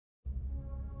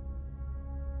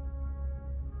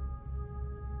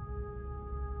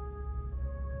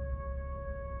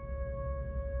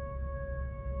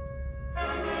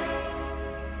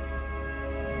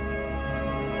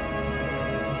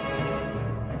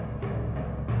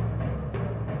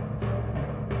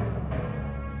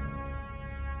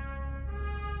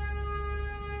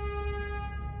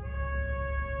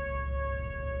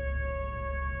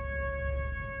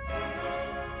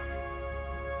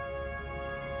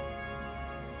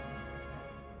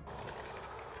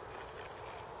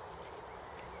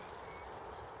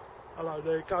Hello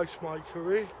there,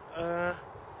 Ghostmaker here.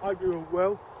 Hope you're all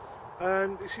well.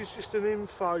 This is just an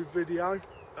info video.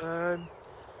 I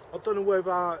don't know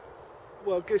whether,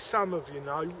 well, I guess some of you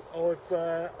know,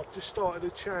 I've just started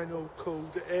a channel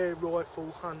called Air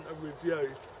Rifle Hunter Review.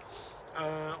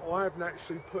 I haven't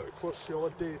actually put across the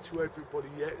idea to everybody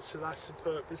yet, so that's the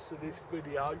purpose of this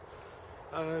video.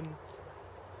 I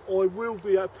will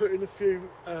be putting a few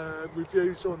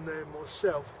reviews on there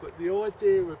myself, but the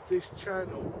idea of this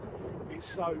channel is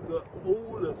so that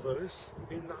all of us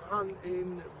in the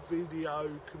hunting video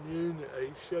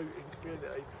community, shooting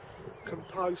community, can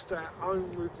post our own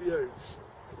reviews.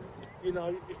 You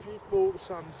know, if you've bought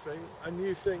something and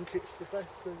you think it's the best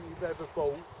thing you've ever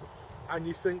bought and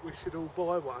you think we should all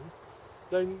buy one,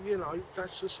 then, you know,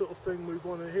 that's the sort of thing we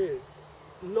want to hear.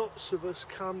 Lots of us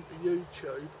come to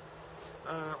YouTube,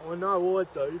 I know I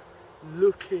do,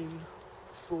 looking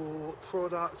for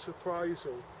product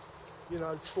appraisal, you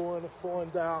know, trying to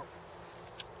find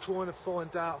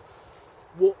out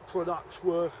what products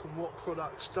work and what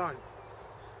products don't.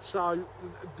 So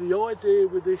the idea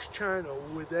with this channel,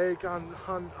 with Airgun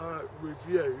Hunter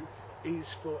Review,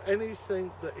 is for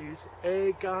anything that is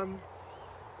airgun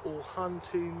or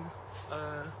hunting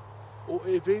or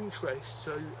of interest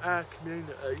to our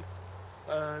community.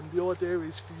 The idea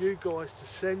is for you guys to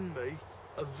send me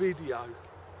a video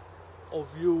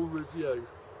of your review,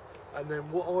 and then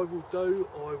what I will do,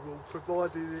 I will,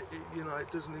 provided you know, it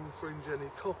doesn't infringe any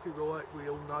copyright, we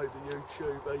all know the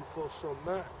YouTube ethos on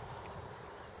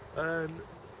that,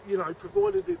 you know,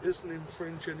 provided it doesn't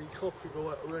infringe any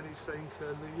copyright or anything,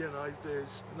 and you know,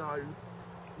 there's no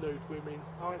nude women.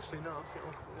 Oh, actually no,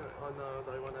 I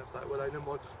know they won't have that, well, they never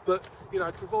mind. But you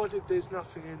know, provided there's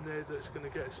nothing in there that's going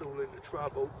to get us all into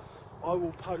trouble, I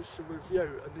will post a review.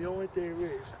 And the idea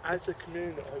is, as a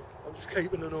community, I'm just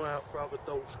keeping an eye out for other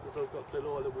dogs because I've got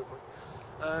Delilah with me.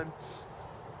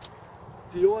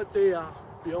 The idea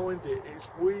behind it is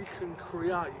we can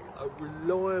create a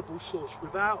reliable source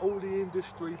without all the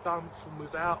industry bump and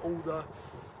without all the,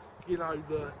 you know,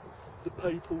 the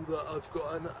people that have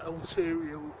got an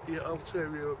ulterior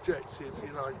objective.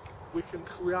 You know, we can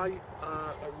create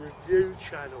a review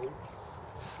channel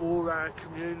for our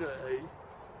community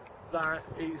that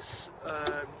is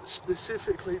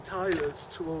specifically tailored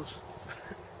towards.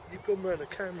 You've gone round a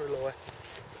camera light.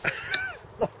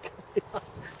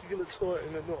 You're going to tie it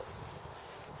in a knot.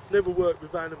 Never worked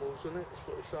with animals, isn't it? That's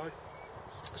what I say.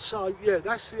 So yeah,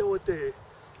 that's the idea.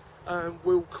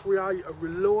 We'll create a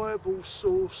reliable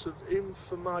source of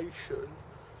information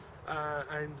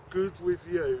and good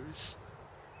reviews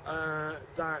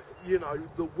that, you know,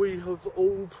 that we have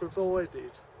all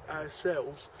provided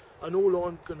ourselves, and all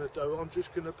I'm going to do, I'm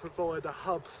just going to provide a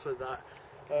hub for that,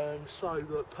 so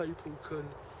that people can,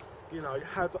 you know,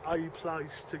 have a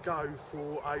place to go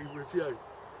for a review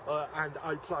and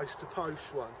a place to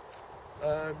post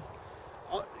one.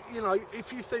 You know,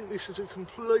 if you think this is a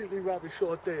completely rubbish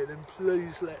idea, then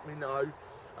please let me know,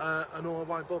 and I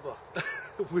won't bother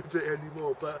with it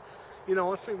anymore. But, you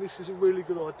know, I think this is a really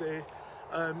good idea.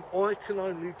 I can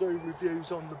only do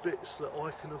reviews on the bits that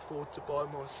I can afford to buy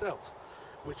myself,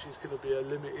 which is going to be a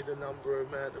limited amount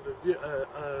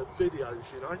of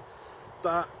videos, you know.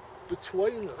 But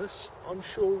between us, I'm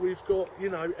sure we've got, you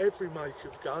know, every make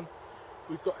of gun,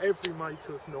 we've got every make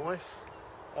of knife,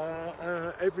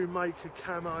 every make of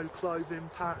camo, clothing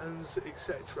patterns,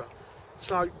 etc.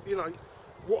 So, you know,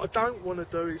 what I don't want to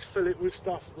do is fill it with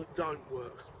stuff that don't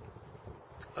work.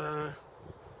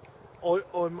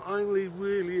 I'm only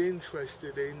really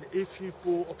interested in if you've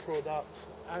bought a product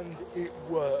and it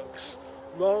works,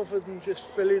 rather than just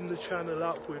filling the channel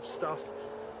up with stuff,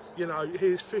 you know,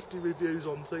 here's 50 reviews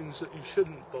on things that you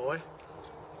shouldn't buy.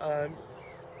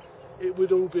 It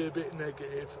would all be a bit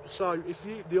negative. So if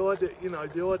you, the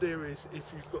idea is,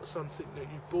 if you've got something that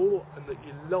you bought and that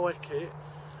you like it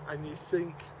and you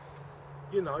think,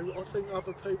 you know, I think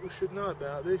other people should know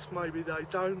about this, maybe they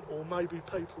don't, or maybe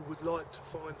people would like to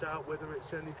find out whether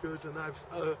it's any good and have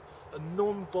a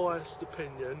non-biased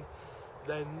opinion,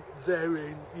 then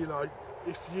therein, you know,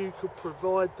 if you could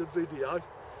provide the video,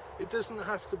 it doesn't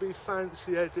have to be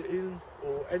fancy editing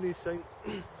or anything.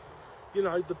 You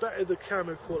know, the better the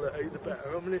camera quality, the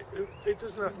better. I mean, it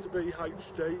doesn't have to be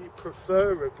HD,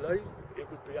 preferably it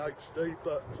would be HD,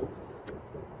 but,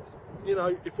 you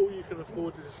know, if all you can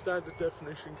afford is a standard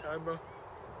definition camera,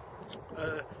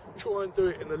 try and do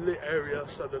it in a lit area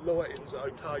so the lighting's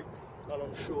okay, and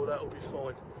I'm sure that'll be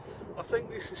fine. I think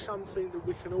this is something that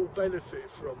we can all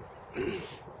benefit from,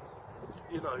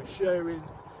 you know, sharing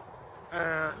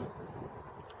our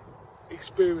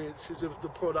experiences of the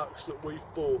products that we've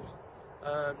bought.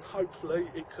 hopefully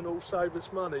it can all save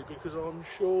us money, because I'm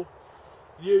sure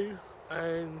you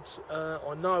and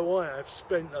I know I have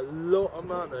spent a lot of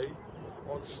money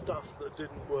on stuff that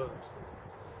didn't work,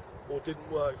 or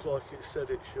didn't work like it said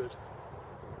it should.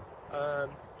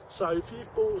 So if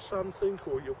you've bought something,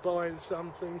 or you're buying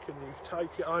something and you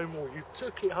take it home, or you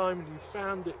took it home and you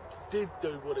found it did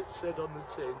do what it said on the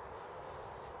tin,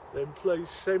 then please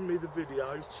send me the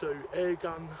video to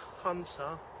Airgun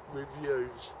Hunter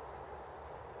Reviews,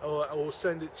 or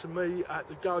send it to me at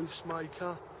the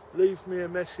Ghostmaker. Leave me a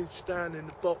message down in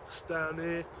the box down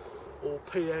here, or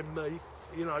PM me,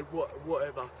 you know,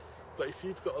 whatever. But if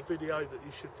you've got a video that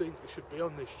you should be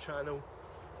on this channel,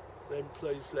 then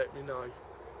please let me know.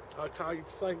 Okay,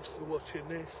 thanks for watching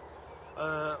this.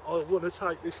 I want to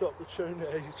take this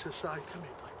opportunity to say, come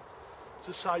here, babe,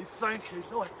 to say thank you,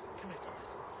 Lloyd, come here,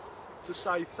 darling. To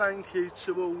say thank you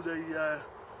to all the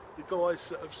guys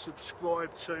that have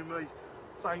subscribed to me.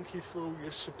 Thank you for all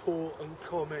your support and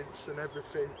comments and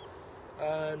everything.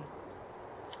 I've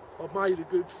made a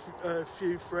good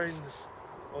few friends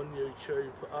on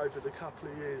YouTube over the couple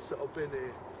of years that I've been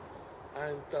here,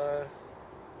 and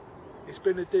it's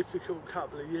been a difficult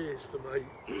couple of years for me,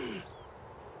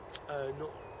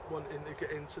 not wanting to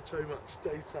get into too much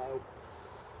detail,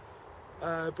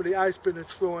 but it has been a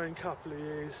trying couple of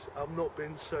years. I've not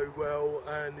been so well,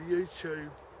 and the YouTube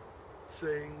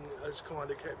thing has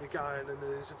kind of kept me going, and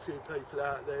there's a few people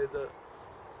out there that,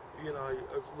 you know,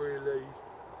 have really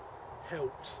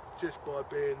helped just by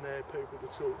being there, people to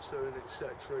talk to and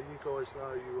etc. You guys know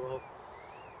who you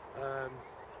are.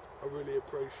 I really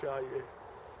appreciate it.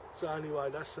 So anyway,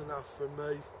 that's enough from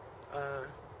me.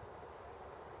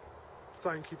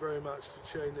 Thank you very much for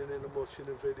tuning in and watching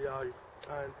the video,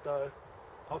 and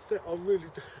I've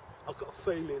got a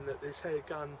feeling that this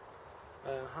Airgun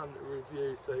Hunter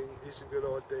review thing is a good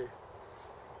idea.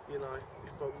 You know,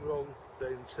 if I'm wrong,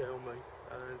 then tell me,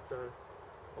 and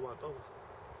I won't bother.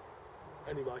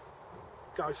 Anyway,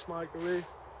 Ghostmaker here,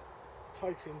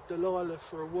 taking Delilah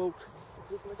for a walk.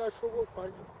 We're going to go for a walk,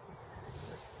 babe.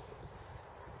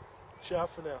 Ciao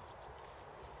for now.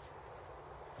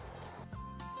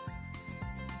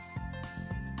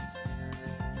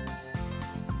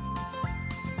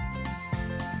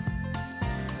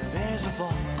 There's a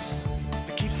voice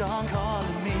that keeps on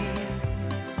calling me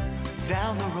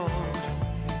down the road.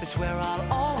 That's where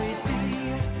I'll always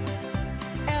be.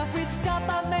 Every stop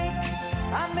I make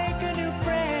a new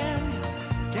friend.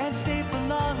 Can't stay for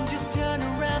long, just turn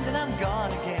around and I'm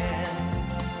gone again.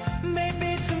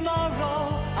 Maybe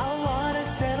tomorrow I'll wanna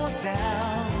settle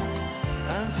down.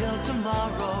 Until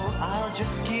tomorrow I'll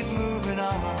just keep moving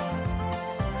on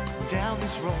down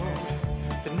this road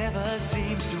that never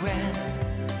seems to end.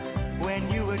 When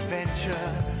new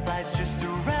adventure lies just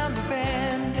around the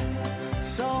bend.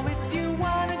 So if you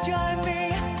wanna join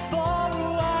me for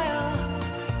a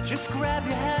while, just grab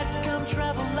your hat, come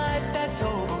travel light, that's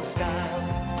hobo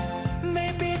style.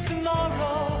 Maybe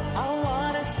tomorrow I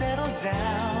wanna settle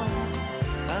down.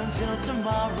 Until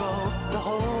tomorrow, the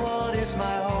whole world is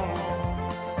my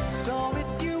home. So if